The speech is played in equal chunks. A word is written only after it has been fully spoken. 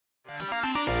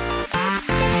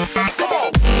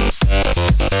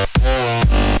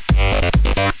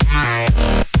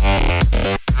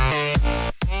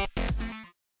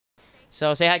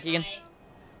So say hi, Keegan.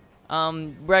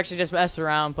 We're actually just messing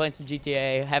around, playing some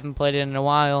GTA. Haven't played it in a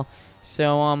while,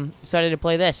 so decided to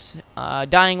play this.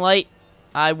 Dying Light.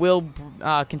 I will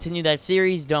continue that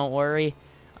series. Don't worry.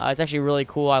 It's actually really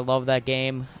cool. I love that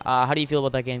game. How do you feel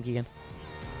about that game, Keegan?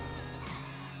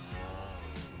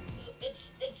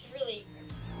 It's really.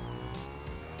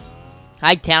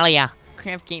 Hi, Talia.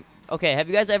 Minecraft game. Okay, have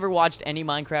you guys ever watched any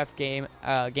Minecraft game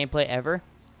gameplay ever?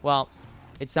 Well,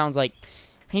 it sounds like.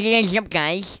 Hey, what's up,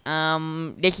 guys?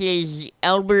 This is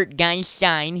Albert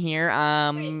Einstein here.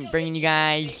 Bringing you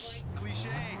guys. Cliche.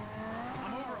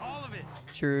 I'm over all of it.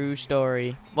 True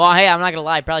story. Well, hey, I'm not gonna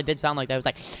lie. It probably did sound like that. It was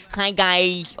like, hi,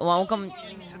 guys. Welcome.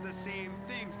 To the same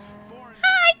things.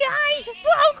 Hi, guys.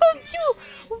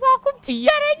 Welcome to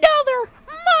yet another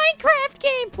Minecraft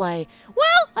gameplay.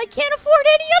 Well, I can't afford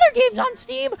any other games on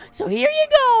Steam, so here you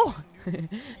go.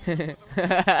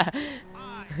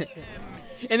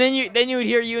 And then you would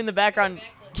hear you in the background,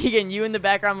 Keegan. You in the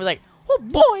background was like, oh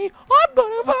boy, I'm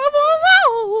gonna blah,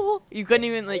 blah, blah. You couldn't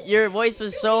even, like, your voice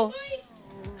was so.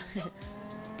 Today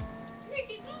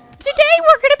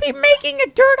we're gonna be making a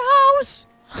dirt house.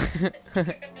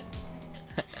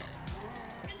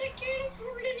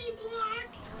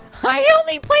 I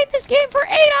only played this game for 8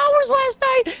 hours last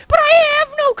night, but I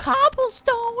have no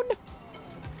cobblestone.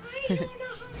 I don't know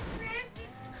how to craft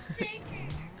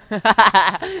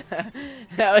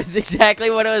That was exactly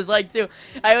what it was like too.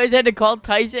 I always had to call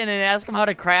Tyson and ask him how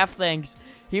to craft things.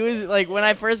 He was like, when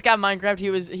I first got Minecraft,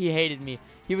 he hated me.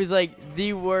 He was like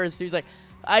the worst. He was like,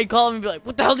 I'd call him and be like,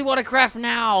 what the hell do you want to craft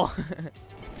now?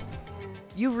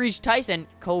 You've reached Tyson,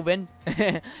 Coben.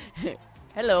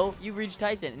 Hello, you've reached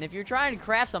Tyson. And if you're trying to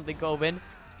craft something, Coben,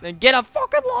 then get a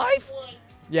fucking life.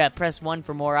 Yeah, press 1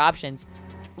 for more options.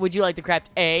 Would you like to craft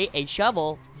A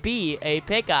shovel, B, a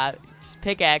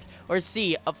pickaxe, or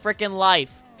C, a frickin'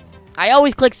 life? I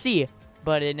always click C,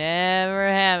 but it never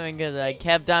happened because I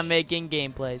kept on making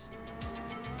gameplays.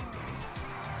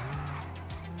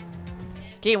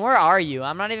 Okay, where are you?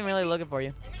 I'm not even really looking for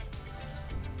you.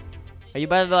 Are you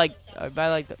by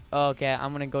the, oh, okay,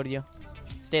 I'm gonna go to you.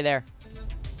 Stay there.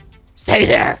 Stay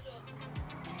there!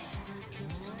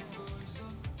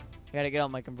 I gotta get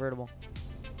out my convertible.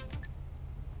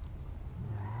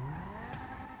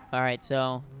 Alright,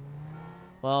 so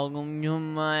welcome to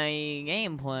my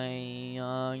gameplay.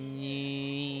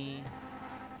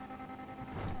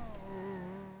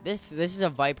 This is a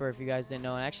Viper, if you guys didn't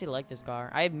know. I actually like this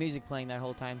car. I have music playing that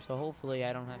whole time, so hopefully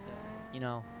I don't have to, you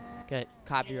know, get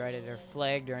copyrighted or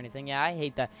flagged or anything. Yeah, I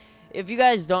hate that. If you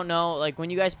guys don't know, like, when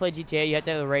you guys play GTA, you have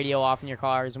to have the radio off in your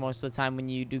cars most of the time when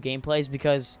you do gameplays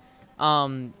because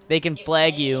they can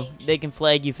flag you. They can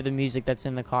flag you for the music that's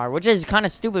in the car, which is kind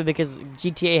of stupid because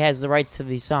GTA has the rights to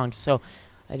these songs. So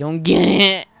I don't get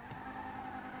it.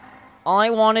 All I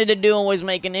wanted to do was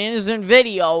make an innocent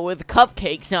video with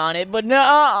cupcakes on it, but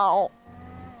no.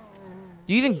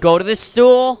 Do you even go to this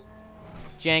stool?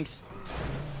 Jenks.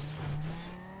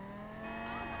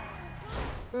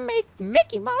 Make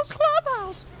Mickey Mouse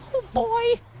Clubhouse. Oh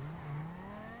boy.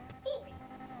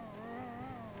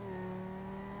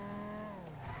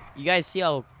 You guys see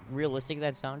how realistic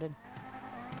that sounded?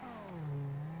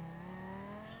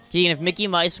 Keegan, if Mickey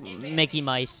Mouse,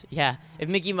 yeah. If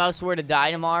Mickey Mouse were to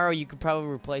die tomorrow, you could probably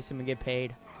replace him and get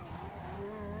paid.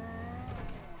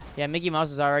 Yeah, Mickey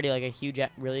Mouse is already like a huge,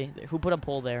 really? Who put a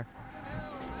pole there?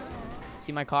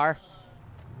 See my car?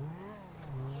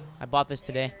 I bought this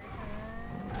today.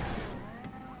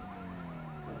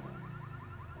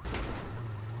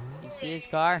 You see this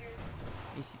car?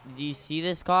 Do you see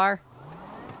this car?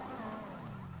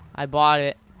 I bought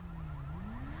it.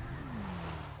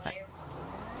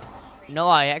 No,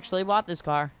 I actually bought this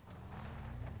car.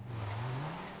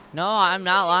 No, I'm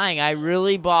not lying. I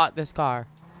really bought this car.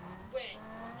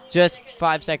 Just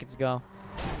 5 seconds ago.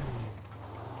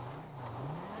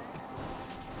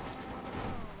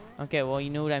 Okay, well, you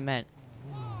knew what I meant.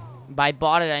 By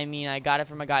bought it, I mean I got it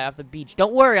from a guy off the beach.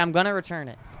 Don't worry, I'm gonna return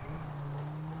it.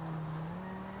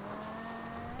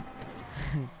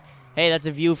 Hey, that's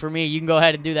a view for me. You can go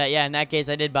ahead and do that. Yeah, in that case,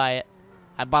 I did buy it.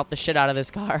 I bought the shit out of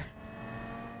this car.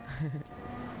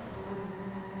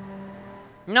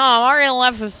 No, I'm already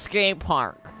left the skate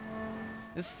park.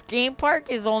 The skate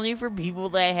park is only for people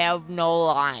that have no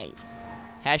life.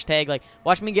 Hashtag, like,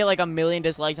 watch me get like 1 million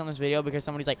dislikes on this video because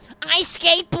somebody's like, I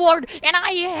skateboard and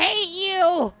I hate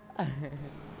you.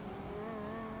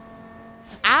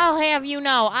 I'll have you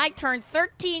know, I turned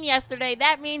 13 yesterday.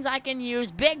 That means I can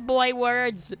use big boy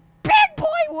words. Big boy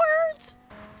words.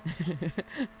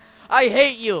 I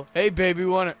hate you. Hey, baby,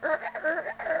 wanna?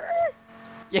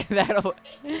 Yeah,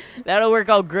 that'll work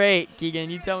out great,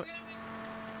 Keegan. You tell me.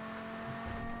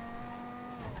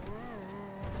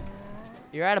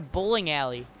 You're at a bowling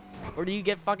alley. Or do you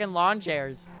get fucking lawn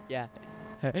chairs? Yeah.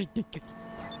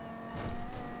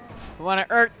 Want to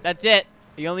earn? That's it.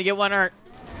 You only get one earn.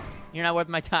 You're not worth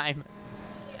my time.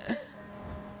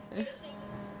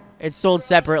 It's sold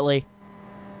separately.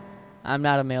 I'm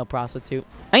not a male prostitute.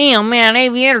 Damn, man,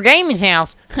 Aviator Gaming's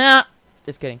house. Huh?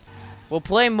 Just kidding. We'll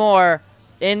play more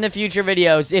in the future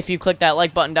videos if you click that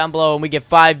like button down below and we get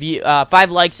 5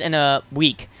 likes in a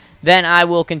week. Then I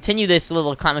will continue this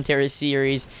little commentary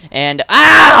series. And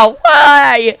ow!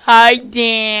 Why? Hi,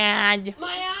 Dad. My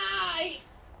eye!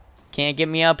 Can't get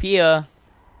me up here.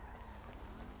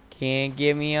 Can't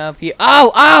get me up here.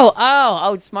 Oh, oh,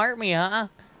 oh! Outsmart me, huh?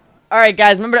 Alright,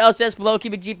 guys, remember to L.C.S below.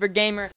 Keep it G for Gamer.